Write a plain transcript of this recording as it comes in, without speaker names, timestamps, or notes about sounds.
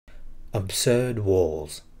Absurd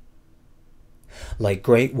walls. Like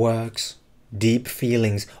great works, deep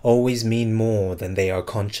feelings always mean more than they are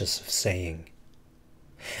conscious of saying.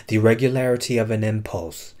 The regularity of an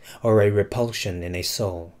impulse or a repulsion in a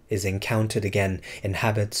soul is encountered again in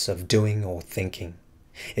habits of doing or thinking,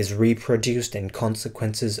 is reproduced in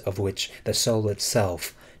consequences of which the soul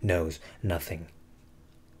itself knows nothing.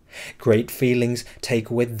 Great feelings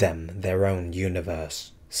take with them their own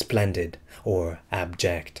universe, splendid or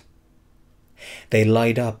abject. They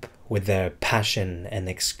light up with their passion an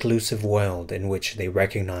exclusive world in which they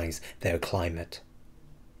recognize their climate.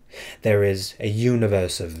 There is a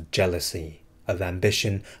universe of jealousy, of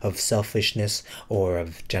ambition, of selfishness, or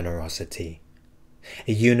of generosity.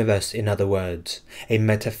 A universe, in other words, a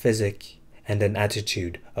metaphysic and an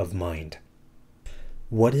attitude of mind.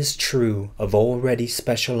 What is true of already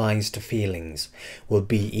specialized feelings will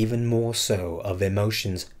be even more so of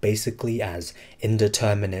emotions basically as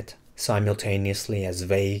indeterminate, simultaneously as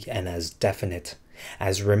vague and as definite,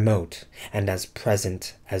 as remote and as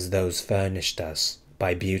present as those furnished us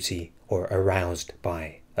by beauty or aroused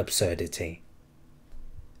by absurdity.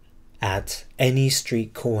 At any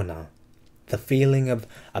street corner, the feeling of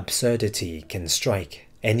absurdity can strike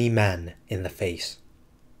any man in the face.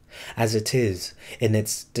 As it is, in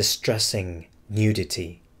its distressing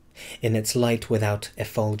nudity, in its light without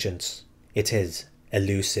effulgence, it is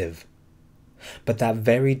elusive. But that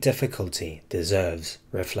very difficulty deserves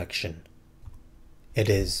reflection. It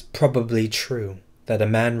is probably true that a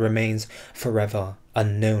man remains forever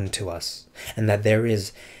unknown to us, and that there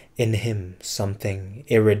is in him something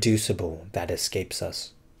irreducible that escapes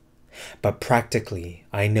us. But practically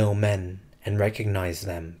I know men and recognize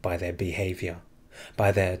them by their behavior,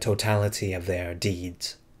 by the totality of their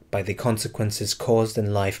deeds, by the consequences caused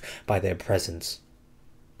in life by their presence.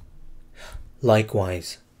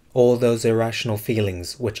 Likewise, all those irrational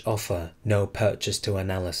feelings which offer no purchase to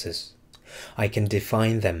analysis, I can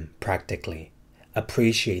define them practically,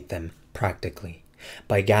 appreciate them practically,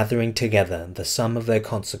 by gathering together the sum of their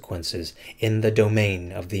consequences in the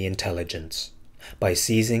domain of the intelligence, by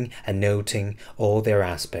seizing and noting all their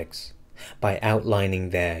aspects, by outlining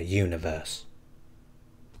their universe.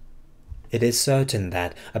 It is certain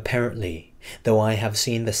that, apparently, though I have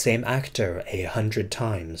seen the same actor 100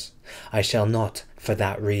 times, I shall not, for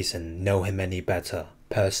that reason, know him any better,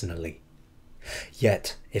 personally.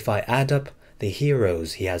 Yet, if I add up the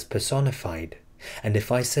heroes he has personified, and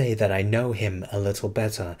if I say that I know him a little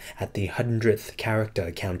better at the 100th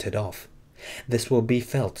character counted off, this will be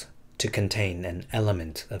felt to contain an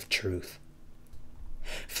element of truth.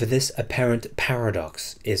 For this apparent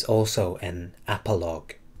paradox is also an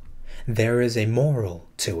apologue. There is a moral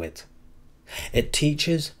to it. It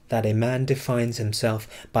teaches that a man defines himself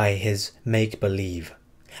by his make-believe,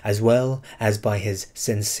 as well as by his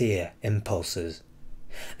sincere impulses.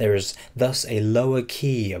 There is thus a lower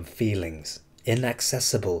key of feelings,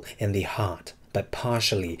 inaccessible in the heart, but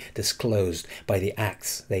partially disclosed by the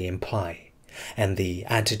acts they imply, and the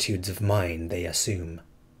attitudes of mind they assume.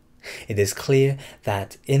 It is clear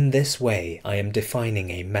that in this way I am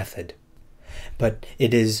defining a method, but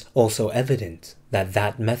it is also evident that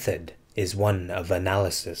that method is one of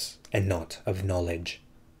analysis and not of knowledge.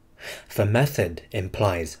 For method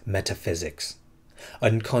implies metaphysics.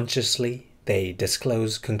 Unconsciously, they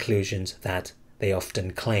disclose conclusions that they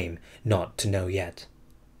often claim not to know yet.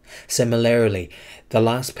 Similarly, the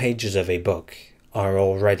last pages of a book are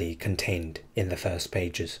already contained in the first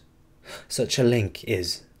pages. Such a link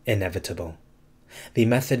is inevitable. The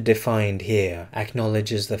method defined here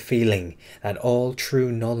acknowledges the feeling that all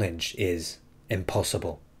true knowledge is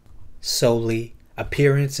impossible. Solely,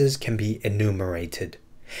 appearances can be enumerated,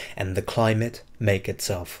 and the climate make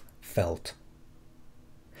itself felt.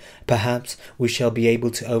 Perhaps we shall be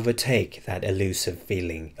able to overtake that elusive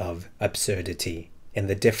feeling of absurdity in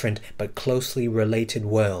the different but closely related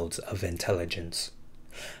worlds of intelligence,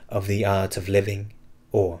 of the art of living,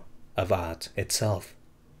 or of art itself.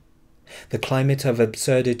 The climate of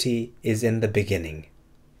absurdity is in the beginning.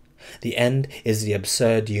 The end is the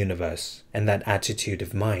absurd universe and that attitude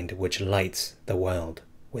of mind which lights the world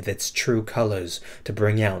with its true colors to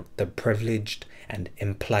bring out the privileged and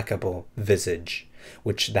implacable visage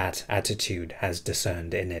which that attitude has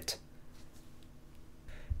discerned in it.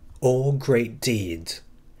 All great deeds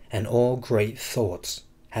and all great thoughts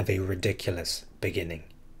have a ridiculous beginning.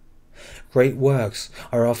 Great works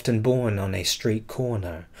are often born on a street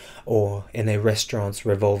corner or in a restaurant's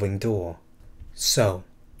revolving door. So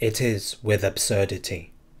it is with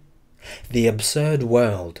absurdity. The absurd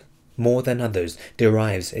world, more than others,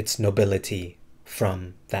 derives its nobility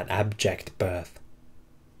from that abject birth.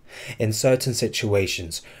 In certain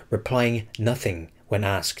situations, replying nothing when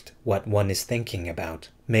asked what one is thinking about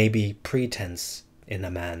may be pretense in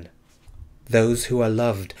a man. Those who are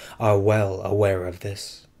loved are well aware of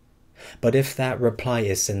this. But if that reply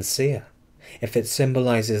is sincere, if it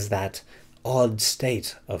symbolizes that odd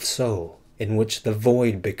state of soul in which the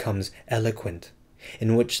void becomes eloquent,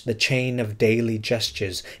 in which the chain of daily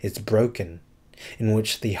gestures is broken, in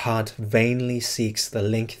which the heart vainly seeks the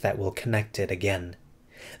link that will connect it again,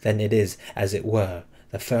 then it is, as it were,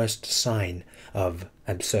 the first sign of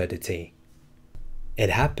absurdity. It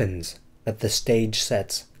happens that the stage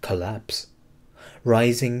sets collapse.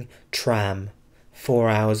 Rising, tram, 4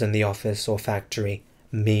 hours in the office or factory,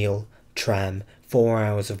 meal, tram, 4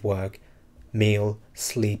 hours of work, meal,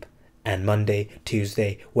 sleep, and Monday,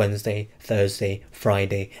 Tuesday, Wednesday, Thursday,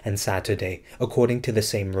 Friday, and Saturday, according to the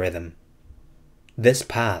same rhythm. This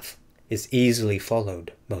path is easily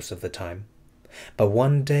followed most of the time, but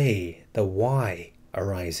one day the why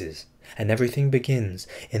arises, and everything begins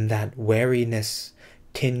in that wariness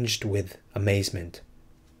tinged with amazement.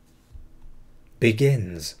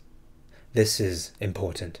 Begins. This is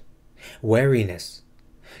important. Wariness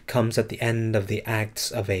comes at the end of the acts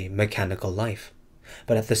of a mechanical life,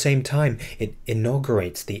 but at the same time it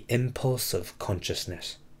inaugurates the impulse of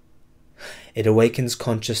consciousness. It awakens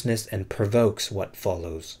consciousness and provokes what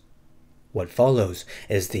follows. What follows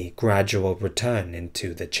is the gradual return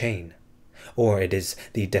into the chain, or it is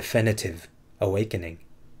the definitive awakening.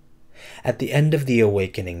 At the end of the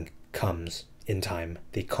awakening comes, in time,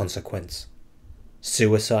 the consequence: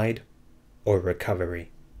 suicide or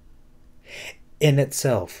recovery. In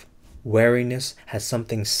itself, wariness has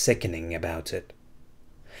something sickening about it.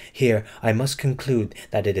 Here I must conclude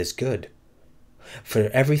that it is good, for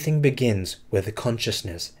everything begins with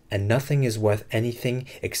consciousness, and nothing is worth anything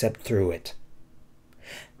except through it.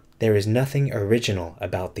 There is nothing original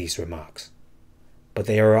about these remarks, but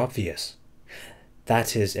they are obvious.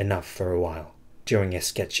 That is enough for a while, during a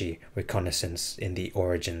sketchy reconnaissance in the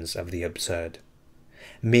origins of the absurd.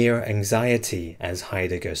 Mere anxiety, as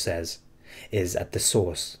Heidegger says, is at the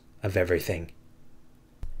source of everything.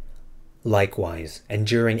 Likewise, and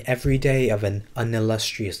during every day of an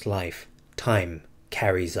unillustrious life, time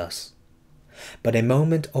carries us. But a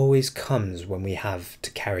moment always comes when we have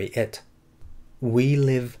to carry it. We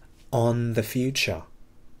live on the future,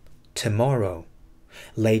 tomorrow,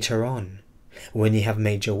 later on, when you have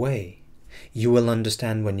made your way. You will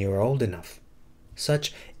understand when you are old enough.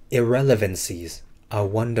 Such irrelevancies are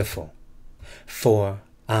wonderful, for,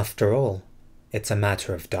 after all, it's a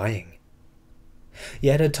matter of dying.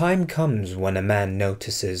 Yet a time comes when a man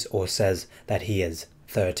notices or says that he is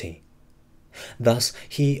 30. Thus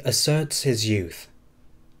he asserts his youth,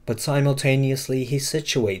 but simultaneously he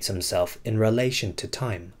situates himself in relation to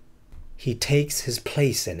time. He takes his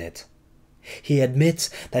place in it. He admits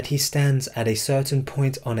that he stands at a certain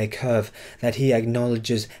point on a curve that he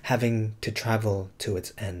acknowledges having to travel to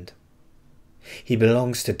its end. He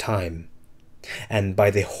belongs to time, and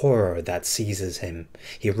by the horror that seizes him,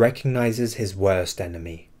 he recognizes his worst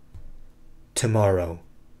enemy. Tomorrow.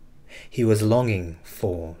 He was longing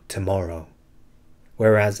for tomorrow,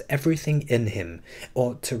 whereas everything in him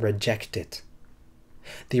ought to reject it.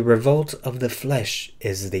 The revolt of the flesh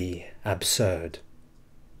is the absurd.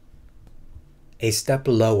 A step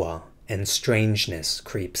lower, and strangeness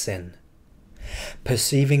creeps in.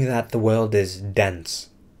 Perceiving that the world is dense,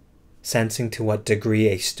 sensing to what degree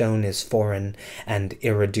a stone is foreign and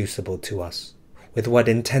irreducible to us, with what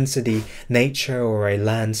intensity nature or a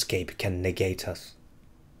landscape can negate us.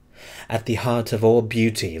 At the heart of all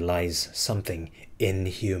beauty lies something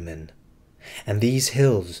inhuman. And these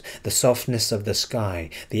hills, the softness of the sky,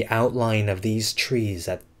 the outline of these trees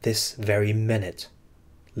at this very minute,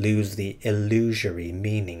 lose the illusory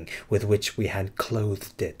meaning with which we had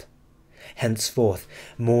clothed it, henceforth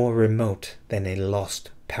more remote than a lost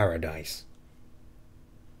paradise.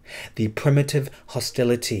 The primitive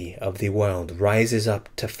hostility of the world rises up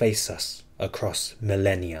to face us across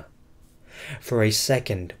millennia. For a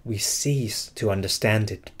second we cease to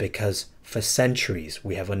understand it because for centuries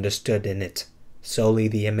we have understood in it solely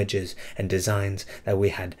the images and designs that we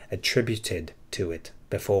had attributed to it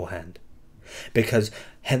beforehand, because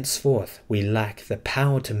henceforth we lack the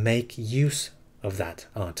power to make use of that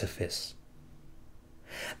artifice.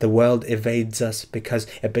 The world evades us because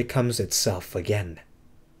it becomes itself again.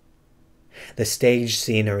 The stage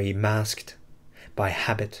scenery masked by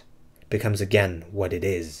habit becomes again what it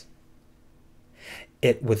is.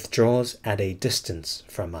 It withdraws at a distance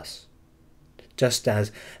from us, just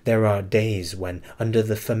as there are days when under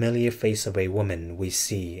the familiar face of a woman we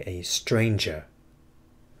see a stranger.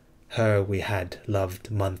 her we had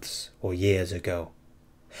loved months or years ago.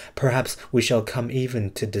 Perhaps we shall come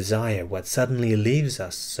even to desire what suddenly leaves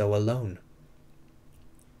us so alone.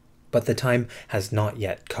 But the time has not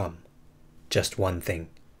yet come. Just one thing.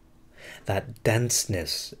 That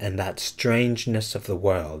denseness and that strangeness of the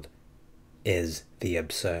world is the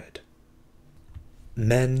absurd.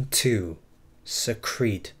 Men, too,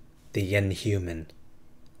 secrete the inhuman.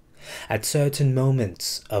 At certain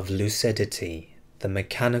moments of lucidity, the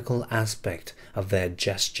mechanical aspect of their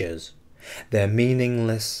gestures, their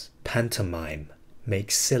meaningless pantomime,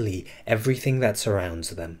 makes silly everything that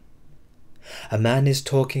surrounds them. A man is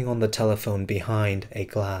talking on the telephone behind a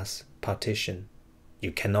glass partition.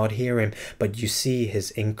 You cannot hear him, but you see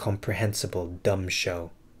his incomprehensible dumb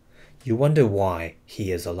show. You wonder why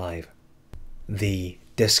he is alive. The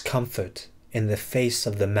discomfort in the face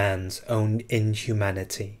of the man's own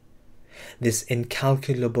inhumanity, this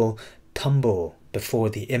incalculable tumble before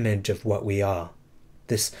the image of what we are,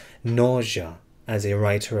 this nausea, as a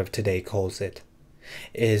writer of today calls it,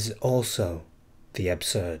 is also the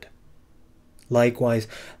absurd. Likewise,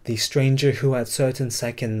 the stranger who at certain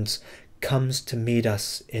seconds comes to meet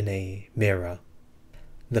us in a mirror,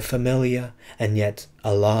 the familiar and yet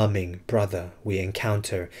alarming brother we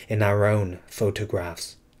encounter in our own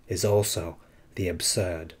photographs, is also the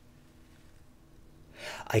absurd.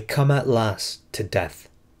 I come at last to death,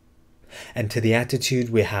 and to the attitude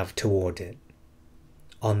we have toward it.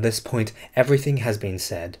 On this point everything has been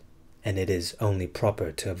said, and it is only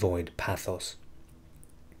proper to avoid pathos.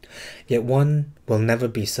 Yet one will never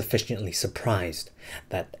be sufficiently surprised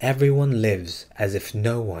that everyone lives as if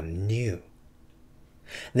no one knew.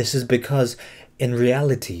 This is because, in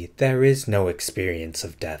reality, there is no experience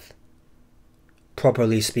of death.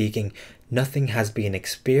 Properly speaking, nothing has been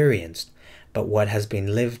experienced but what has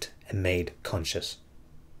been lived and made conscious.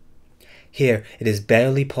 Here it is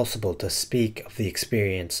barely possible to speak of the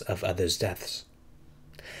experience of others' deaths.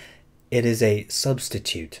 It is a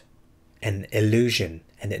substitute, an illusion,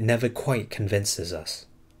 and it never quite convinces us.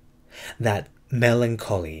 That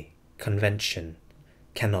melancholy convention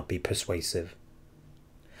cannot be persuasive.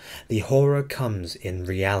 The horror comes in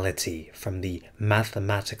reality from the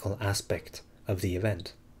mathematical aspect of the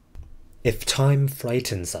event. If time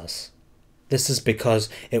frightens us, this is because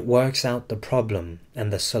it works out the problem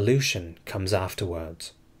and the solution comes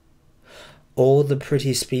afterwards. All the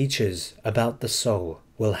pretty speeches about the soul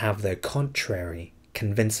will have their contrary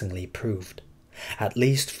convincingly proved, at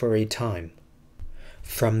least for a time.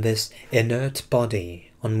 From this inert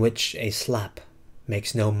body on which a slap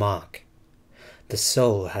makes no mark, the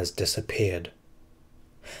soul has disappeared.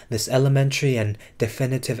 This elementary and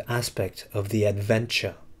definitive aspect of the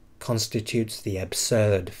adventure constitutes the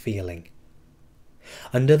absurd feeling.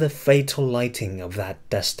 Under the fatal lighting of that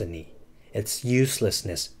destiny, its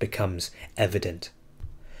uselessness becomes evident.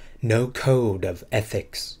 No code of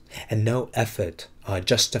ethics and no effort are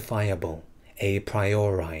justifiable a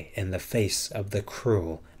priori in the face of the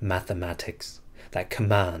cruel mathematics that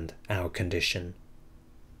command our condition.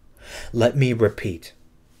 Let me repeat,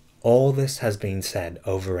 all this has been said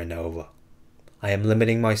over and over. I am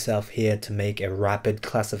limiting myself here to make a rapid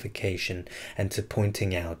classification and to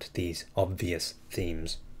pointing out these obvious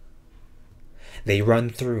themes. They run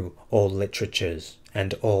through all literatures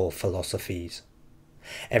and all philosophies.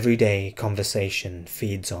 Everyday conversation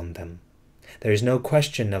feeds on them. There is no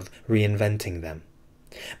question of reinventing them,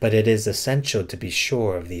 but it is essential to be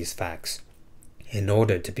sure of these facts in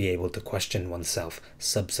order to be able to question oneself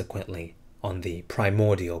subsequently on the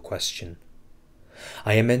primordial question.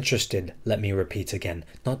 I am interested, let me repeat again,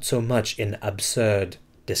 not so much in absurd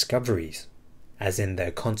discoveries as in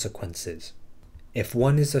their consequences. If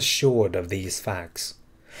one is assured of these facts,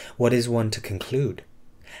 what is one to conclude?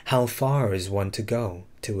 How far is one to go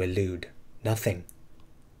to elude nothing?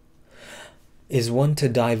 Is one to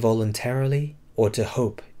die voluntarily or to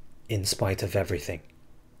hope in spite of everything?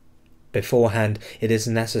 Beforehand, it is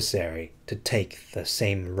necessary to take the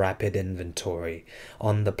same rapid inventory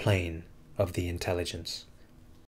on the plane of the intelligence.